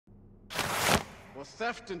for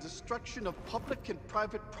theft and destruction of public and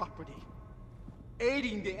private property,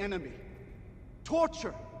 aiding the enemy,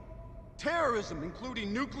 torture, terrorism,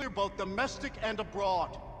 including nuclear, both domestic and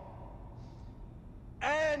abroad,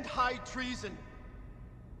 and high treason.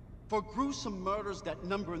 For gruesome murders that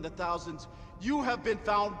number in the thousands, you have been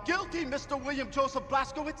found guilty, Mr. William Joseph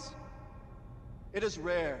Blazkowicz. It is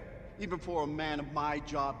rare, even for a man of my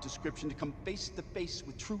job description, to come face to face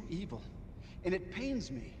with true evil. And it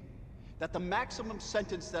pains me that the maximum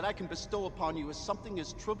sentence that I can bestow upon you is something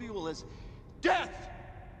as trivial as death!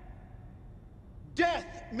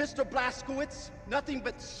 Death, Mr. Blazkowicz! Nothing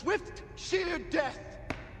but swift, sheer death!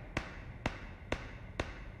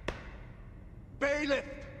 Bailiff!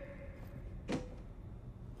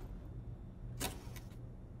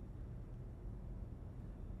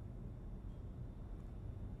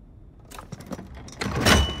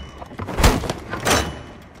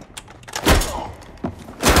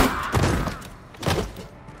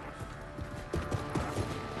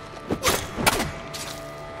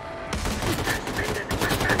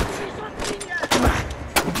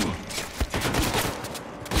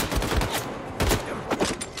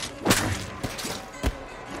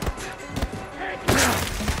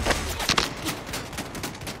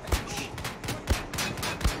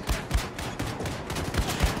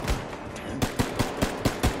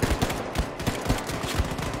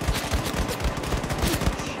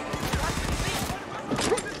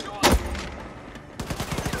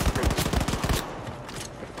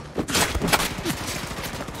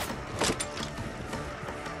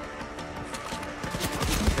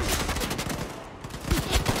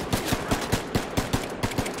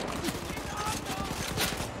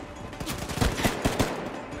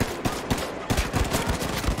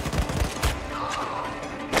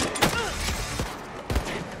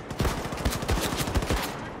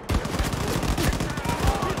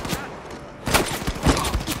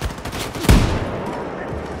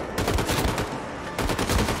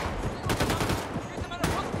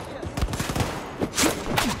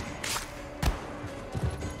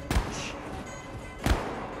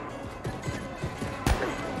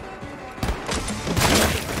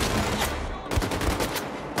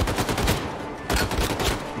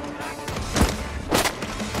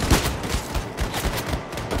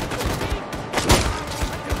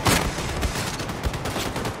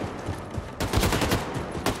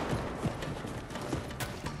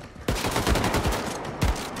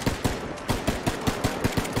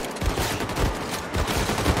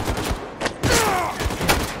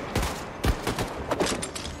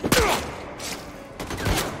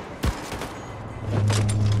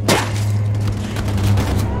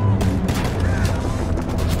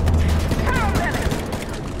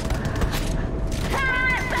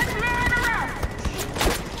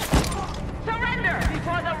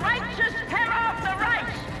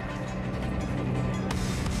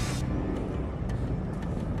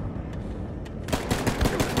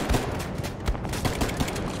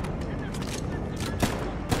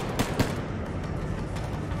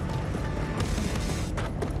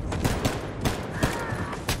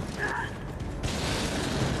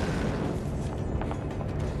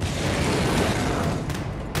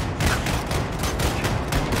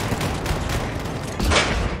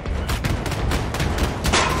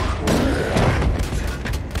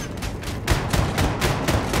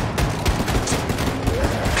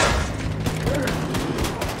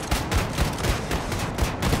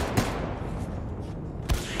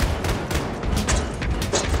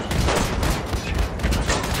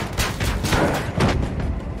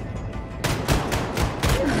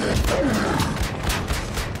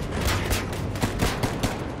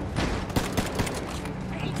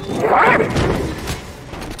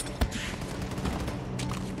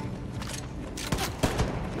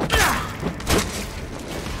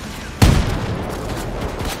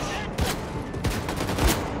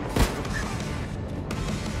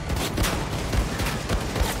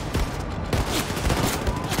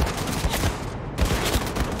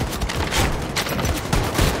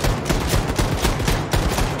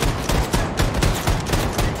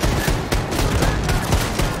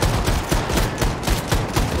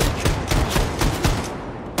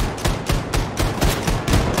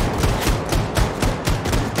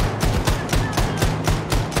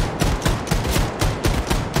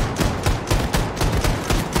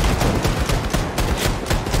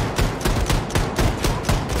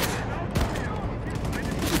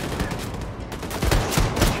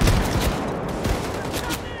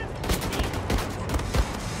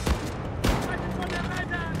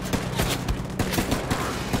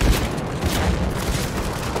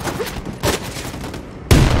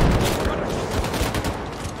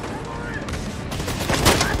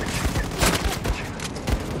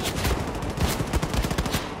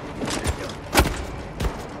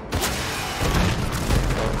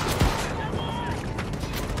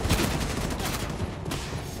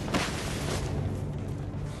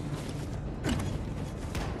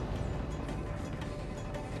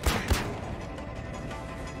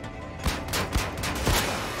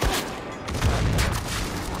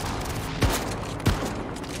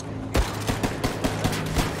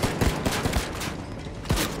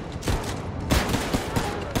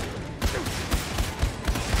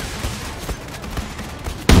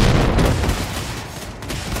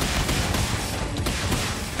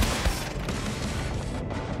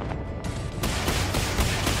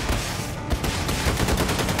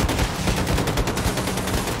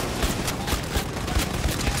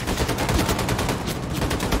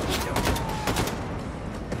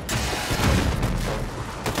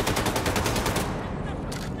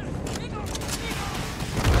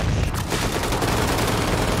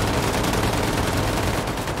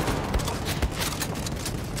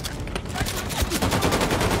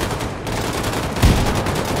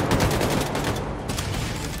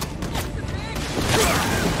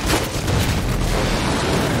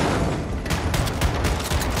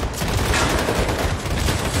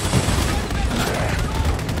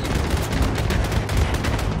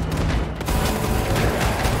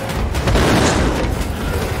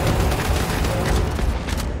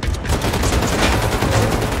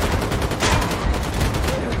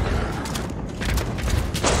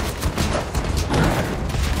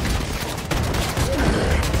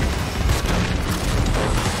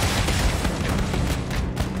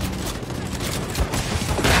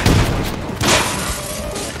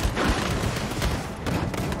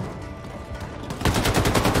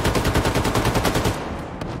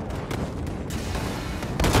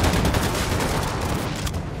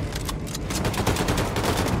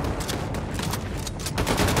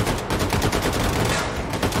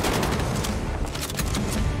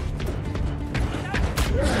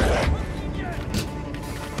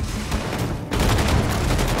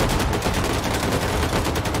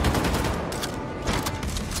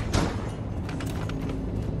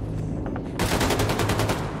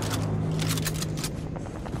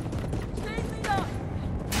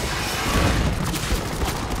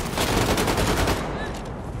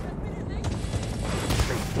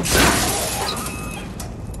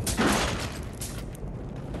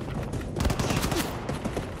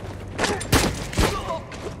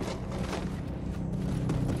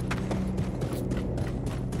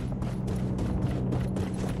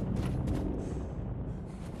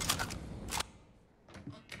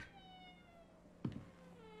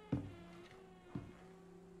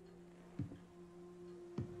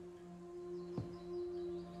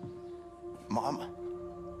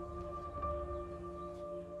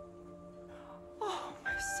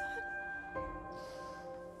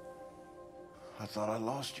 thought I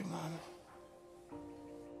lost you, Mom.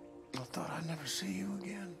 I thought I'd never see you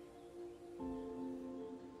again.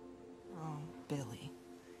 Oh, Billy.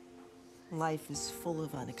 Life is full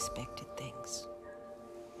of unexpected things.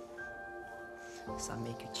 Some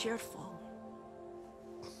make you cheerful,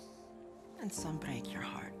 and some break your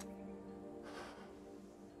heart.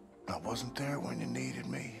 I wasn't there when you needed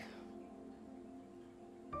me.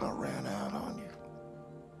 I ran out on you.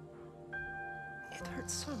 It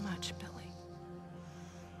hurts so much, Billy.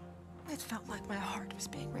 It felt like my heart was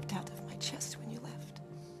being ripped out of my chest when you left.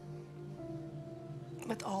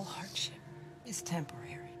 But all hardship is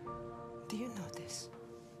temporary. Do you know this?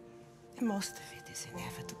 Most of it is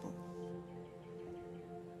inevitable.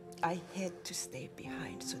 I had to stay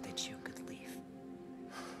behind so that you could leave.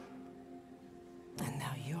 And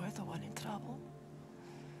now you're the one in trouble.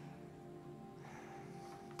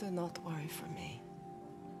 Do not worry for me.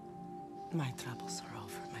 My troubles are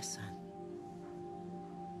over, my son.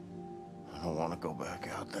 I don't want to go back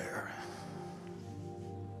out there.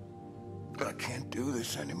 I can't do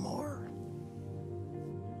this anymore.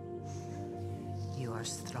 You are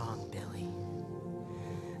strong, Billy.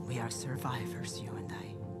 We are survivors, you and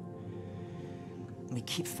I. We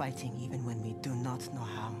keep fighting even when we do not know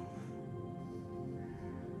how.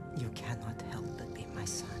 You cannot help but be my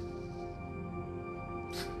son.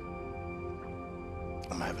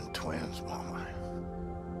 I'm having twins, Mama.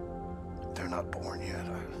 They're not born yet.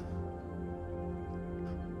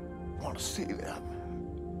 I want to see them.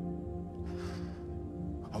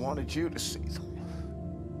 I wanted you to see them.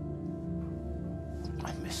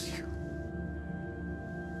 I miss you.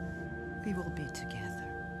 We will be together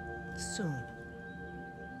soon.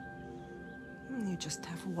 You just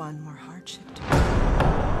have one more hardship to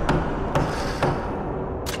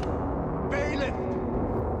Bailiff!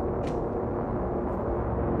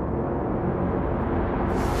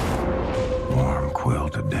 Warm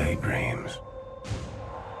quilted daydreams.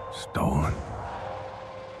 Stolen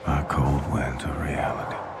by cold winds of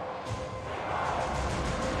reality.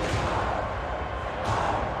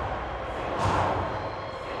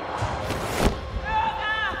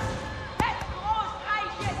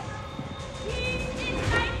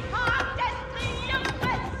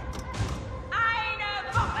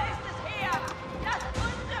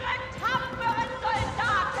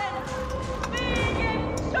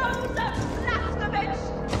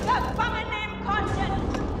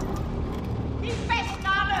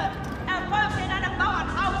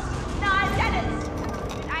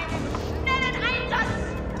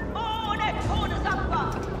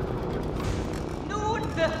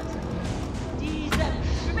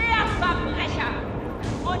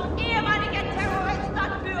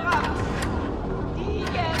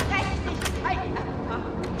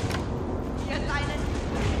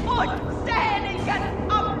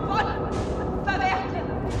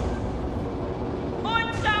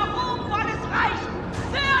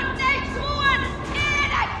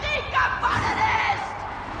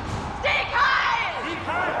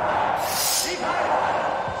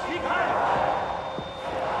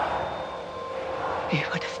 We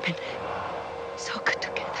would have been so good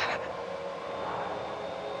together.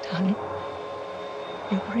 Donnie,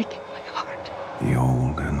 you're breaking my heart. The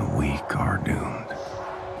old and the weak are doomed.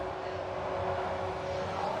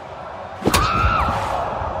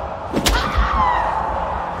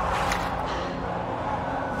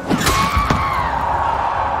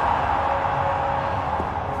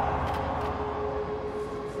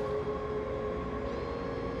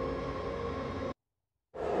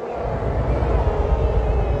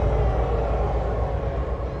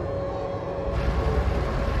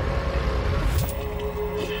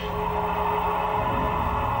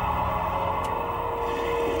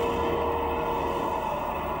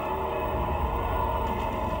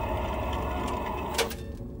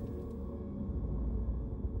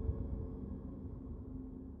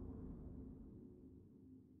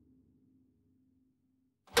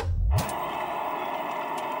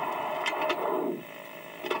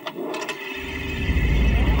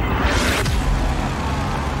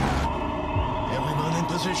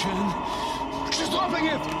 Position. She's dropping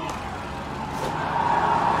it!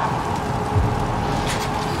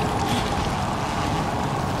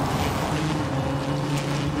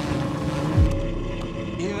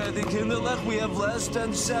 Hier ready, kinderlijk. We have less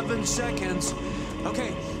than 7 seconds.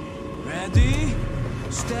 Okay, ready,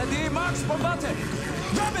 steady, Max, bombate!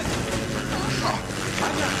 Grab it!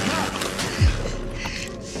 Anya, now!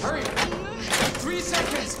 Hurry! 3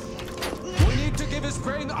 seconds! We need to give his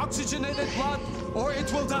brain oxygenated blood, or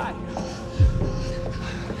it will die.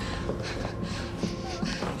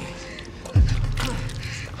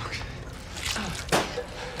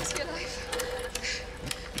 Is he alive?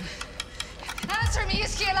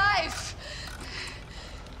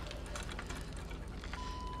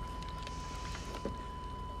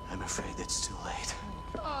 afraid it's too late.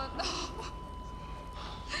 Oh, no.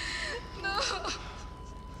 No.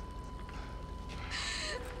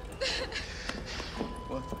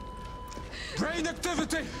 What? Brain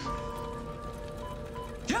activity!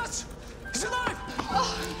 Yes! He's alive!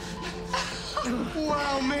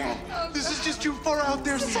 Wow, man! This is just too far out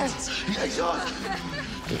there, Seth! He's on!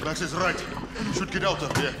 Max is right. You should get out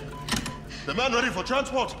of here. The man ready for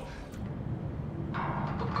transport?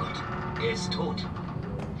 Oh Gott, ist tot.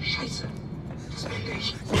 Scheiße. Das merke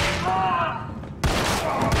ich.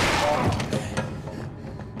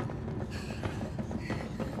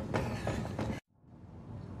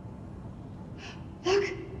 Look!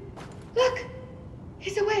 Look!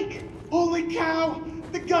 He's awake! Holy cow!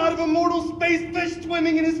 The god of immortal space fish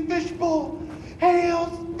swimming in his fishbowl! Hail,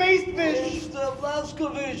 space fish! Mr.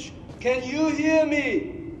 Blazkowicz, can you hear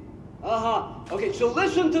me? Okay, so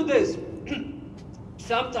listen to this.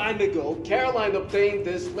 Some time ago, Caroline obtained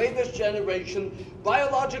this latest generation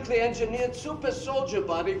biologically engineered super soldier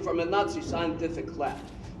body from a Nazi scientific lab.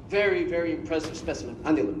 Very, very impressive specimen.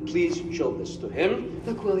 Angela, please show this to him.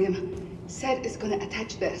 Look, William, Seth is gonna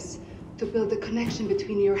attach this to build a connection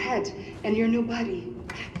between your head and your new body.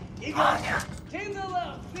 Anya!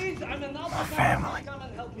 Please, I'm an alpha. family. Come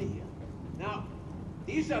and help me here. Now,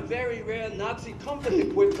 these are very rare Nazi combat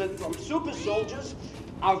equipment from super soldiers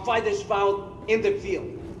our fighters found in the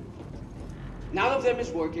field. None of them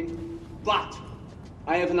is working, but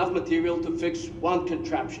I have enough material to fix one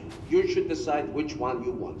contraption. You should decide which one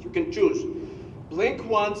you want. You can choose. Blink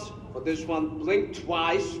once for this one, blink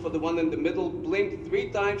twice for the one in the middle, blink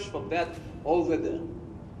 3 times for that over there.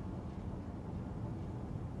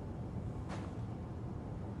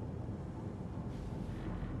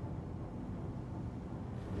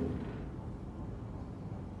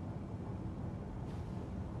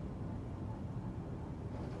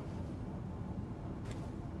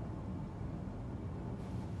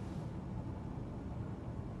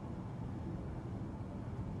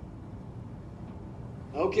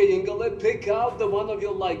 Okay, Ingle, pick out the one of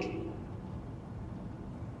your liking.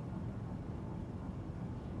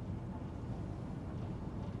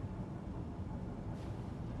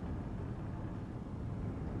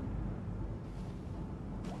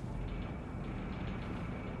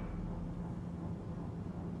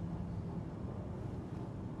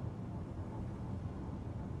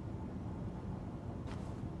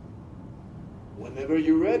 Whenever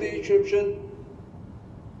you're ready, Egyptian.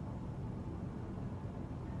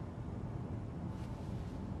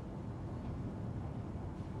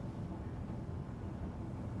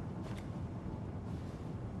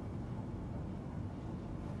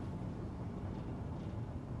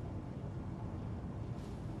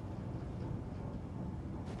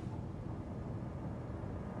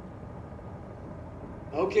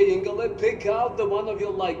 Okay, Ingle, pick out the one of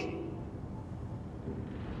your liking.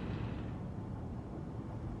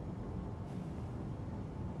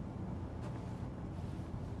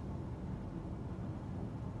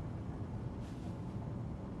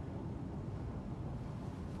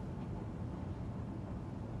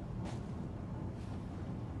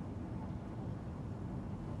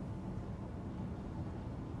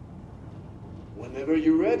 Whenever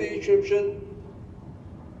you're ready, Egyptian.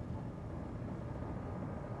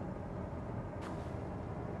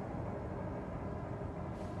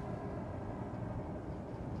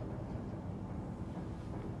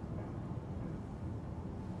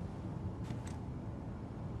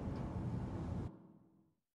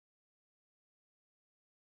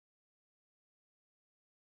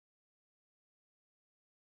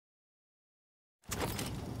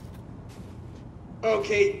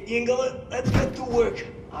 Okay, Ingle, let's get to work.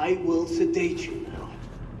 I will sedate you now.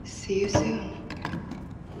 See you soon.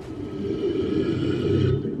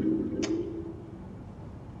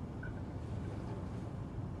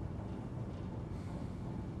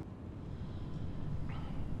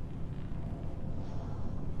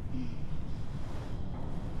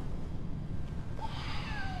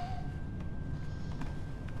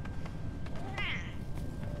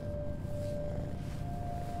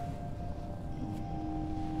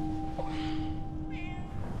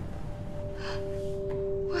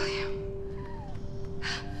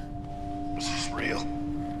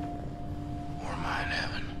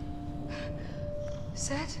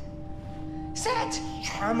 Seth? Seth!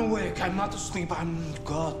 I'm awake. I'm not asleep. I'm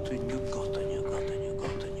gotten you.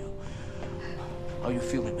 How are you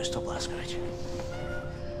feeling, Mr. Blazkowicz?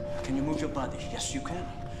 Can you move your body? Yes, you can.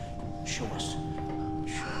 Show us.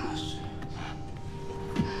 Show us.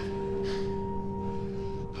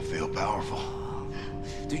 I feel powerful.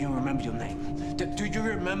 Do you remember your name? Do you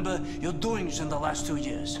remember your doings in the last 2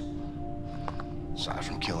 years? Aside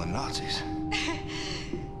from killing Nazis.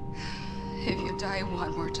 If you die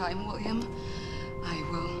one more time, William, I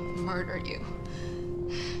will murder you.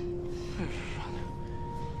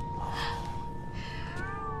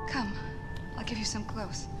 Come, I'll give you some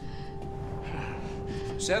clothes.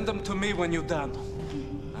 Send them to me when you're done.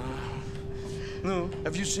 No,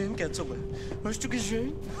 have you seen Getaway? Hast du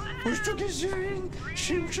gesehen? Hast du gesehen?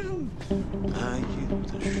 Simpson?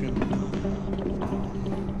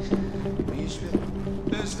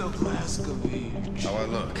 Mr. Blaskovich. How I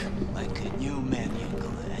look? Like a new man,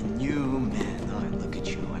 Yinkle. A new man. Oh, look at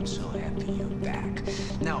you. I'm so happy you're back.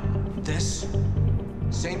 Now, this...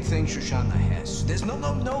 Same thing Shoshana has. There's no.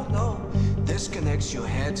 This connects your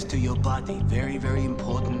head to your body. Very, very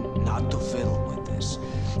important not to fiddle with this.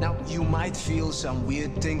 Now, you might feel some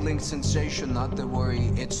weird tingling sensation. Not to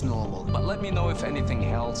worry, it's normal. But let me know if anything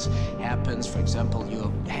else happens. For example,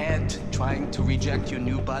 your head trying to reject your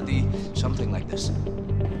new body. Something like this.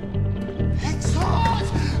 It's hot!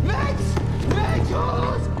 It's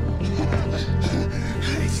hot!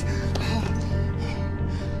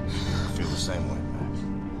 I feel the same way, Max.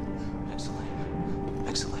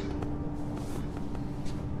 Excellent.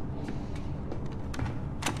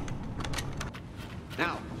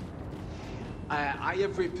 Now, I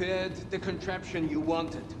have prepared the contraption you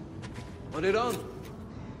wanted. Put it on.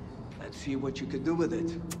 Let's see what you could do with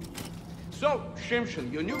it. So,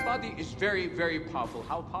 Shimshon, your new body is very, very powerful.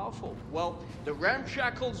 How powerful? Well, the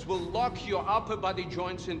ramshackles will lock your upper body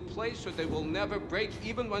joints in place so they will never break,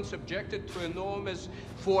 even when subjected to enormous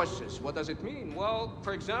forces. What does it mean? Well,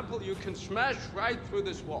 for example, you can smash right through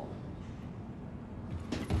this wall.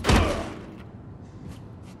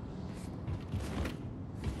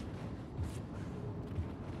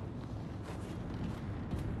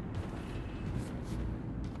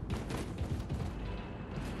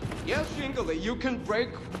 Yes, Jingle, you can break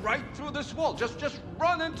right through this wall. Just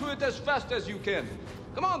run into it as fast as you can.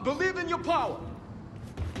 Come on, believe in your power.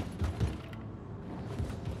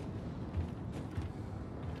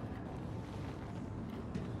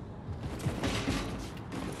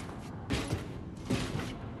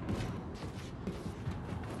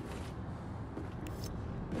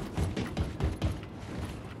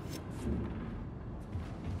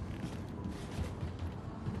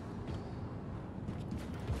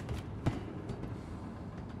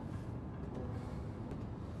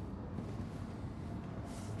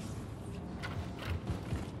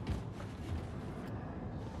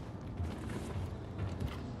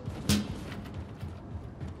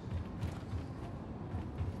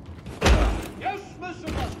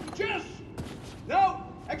 Yes! Now,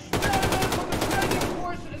 experiment on the training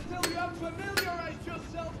course until you have familiarized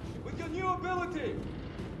yourself with your new ability.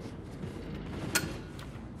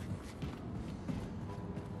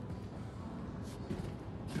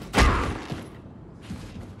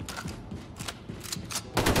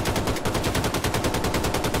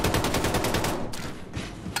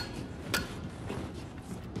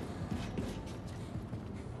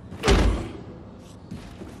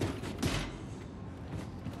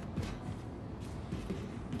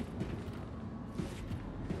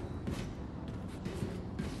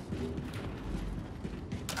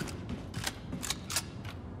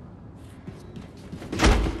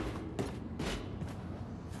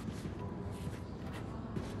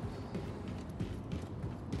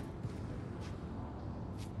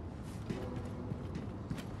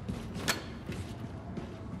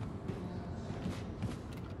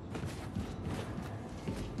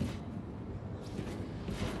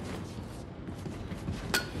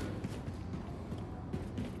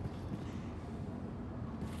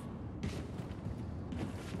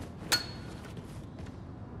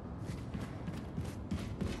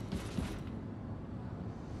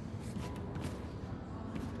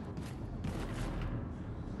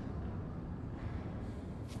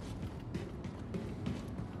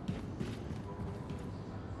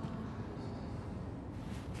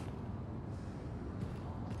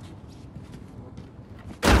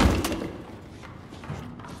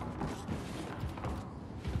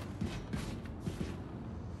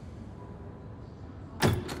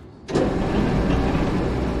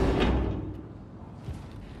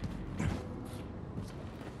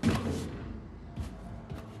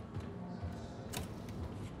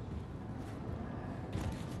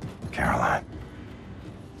 Caroline,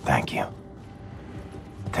 thank you.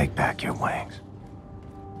 Take back your wings.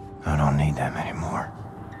 I don't need them anymore.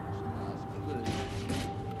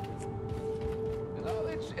 You know,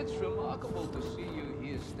 it's remarkable to see you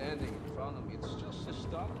here standing in front of me. It's just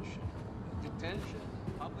astonishing. Detention,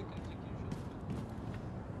 public execution.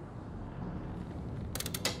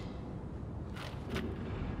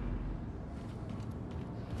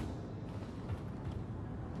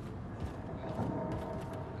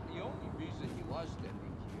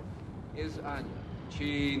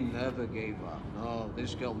 She never gave up. No,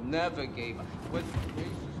 this girl never gave up. When Grace's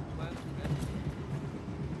plan to get...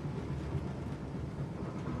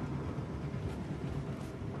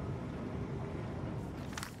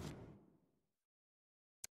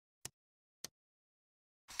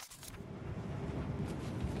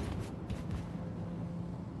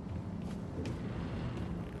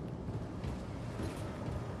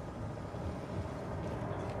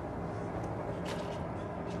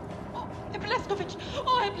 Blazkowicz!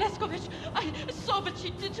 Oh, Blazkowicz! I saw what she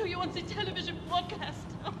did to you on the television broadcast.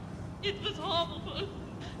 It was horrible.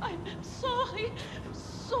 I'm sorry. I'm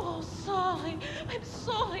so sorry. I'm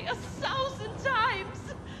sorry 1,000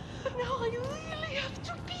 times. But now I really have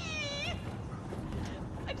to pee.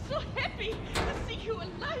 I'm so happy to see you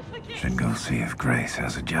alive again. Should go see if Grace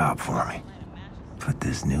has a job for me. Put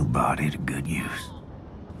this new body to good use.